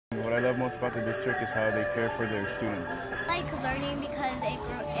love most about the district is how they care for their students. I like learning because it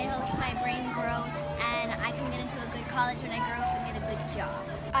helps my brain grow and I can get into a good college when I grow up and get a good job.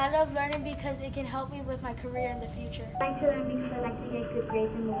 I love learning because it can help me with my career in the future. I like to learn because I like to get good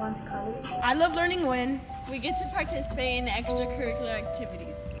grades and move on to college. I love learning when we get to participate in extracurricular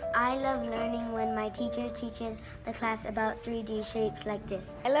activities. I love learning when my teacher teaches the class about 3D shapes like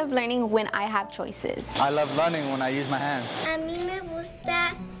this. I love learning when I have choices. I love learning when I use my hands. A mí me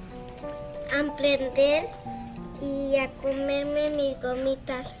gusta aprender y a comerme mis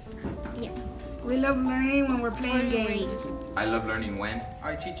gomitas. Yeah. We love learning when we're playing games. I love learning when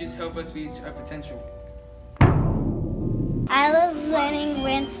our teachers help us reach our potential. I love learning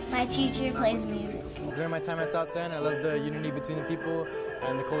when my teacher plays music. During my time at South San, I love the unity between the people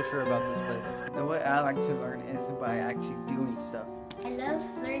and the culture about this place. The way I like to learn is by actually doing stuff. I love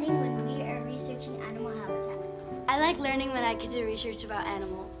learning when we are researching animal habitats. I like learning when I get to research about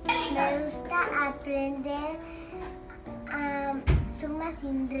animals. Me gusta aprender sumas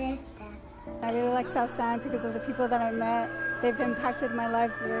y restas. I really like South San because of the people that I met. They've impacted my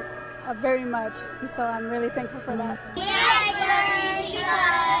life very much, and so I'm really thankful for that. We like learning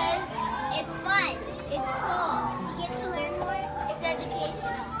because it's fun, it's cool. You get to learn more, it's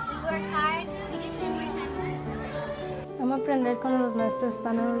educational. We work hard, we can spend more time with each other. Vamos a aprender cuando los maestros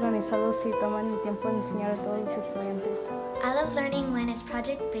están organizados y toman el tiempo de enseñar a todos los estudiantes. I love learning when it's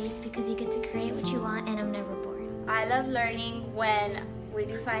project-based because you get to create what you want and I'm never bored. I love learning when we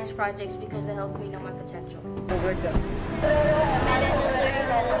do science projects because it helps me know my potential. Learn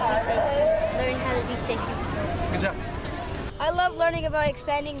how to be safe. Good job. I love learning about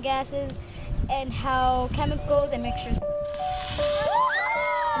expanding gases and how chemicals and mixtures.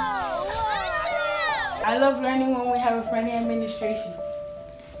 I love learning when we have a friendly administration.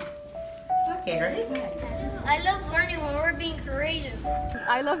 Okay, I love learning when we're being creative.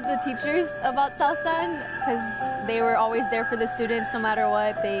 I love the teachers about South San because they were always there for the students no matter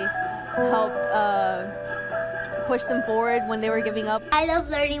what. They helped push them forward when they were giving up. I love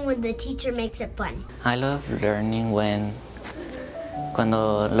learning when the teacher makes it fun. I love learning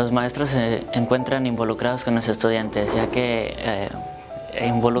cuando los maestros se encuentran involucrados con los estudiantes, ya que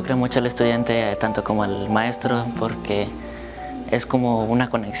involucra mucho al estudiante tanto como al maestro porque es como una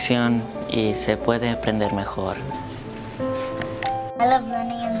conexión y se puede aprender mejor. I love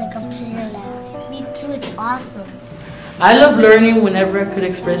learning in the computer lab. Me too, it's awesome. I love learning whenever I could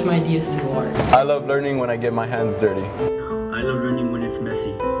express my ideas through art. I love learning when I get my hands dirty. I love learning when it's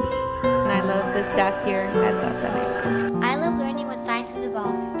messy. And I love the staff here at South San High School. I love learning when science is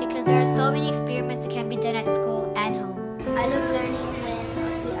involved because there are so many experiments that can be done at school and home. I love learning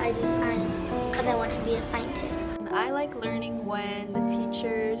when I do science because I want to be a scientist. I like learning when the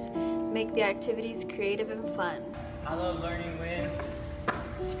teachers make the activities creative and fun. I love learning when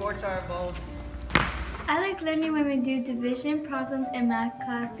sports are involved. I like learning when we do division problems in math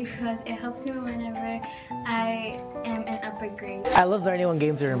class because it helps me whenever I am in upper grade. I love learning when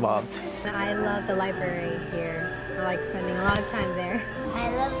games are involved. I love the library here. I like spending a lot of time there. I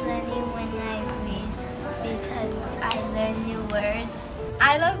love learning when I read because I learn new words.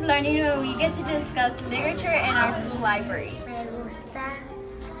 I love learning when we get to discuss literature in our school library. Me gusta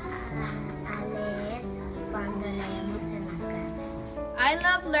leer cuando leemos en la casa. I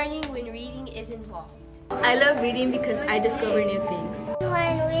love learning when reading is involved. I love reading because I discover new things.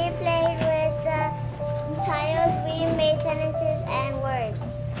 When we played with the tiles, we made sentences and words.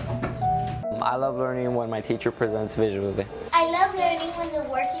 I love learning when my teacher presents visually. I love learning when the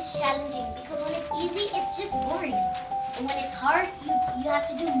work is challenging because when it's easy, it's just boring. And when it's hard, you have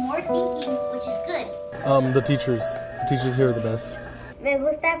to do more thinking, which is good. The teachers. The teachers here are the best. Me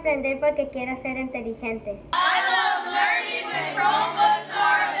gusta aprender porque quiero ser inteligente.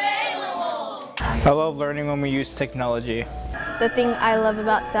 I love learning when we use technology. The thing I love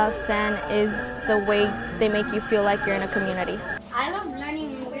about South San is the way they make you feel like you're in a community. I love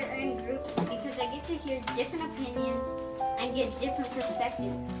learning when we're in groups because I get to hear different opinions and get different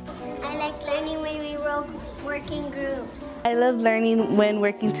perspectives. I like learning when we work in groups. I love learning when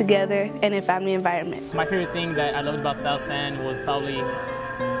working together in a family environment. My favorite thing that I loved about South San was probably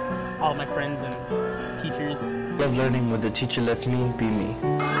all my friends and teachers. I love learning when the teacher lets me be me.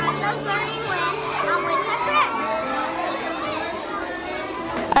 I love learning when I'm with my friends.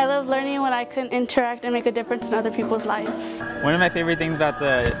 I love learning when I can interact and make a difference in other people's lives. One of my favorite things about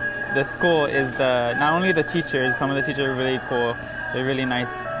the school is not only the teachers. Some of the teachers are really cool. They're really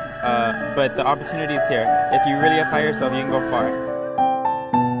nice. But the opportunities here. If you really apply yourself, you can go far.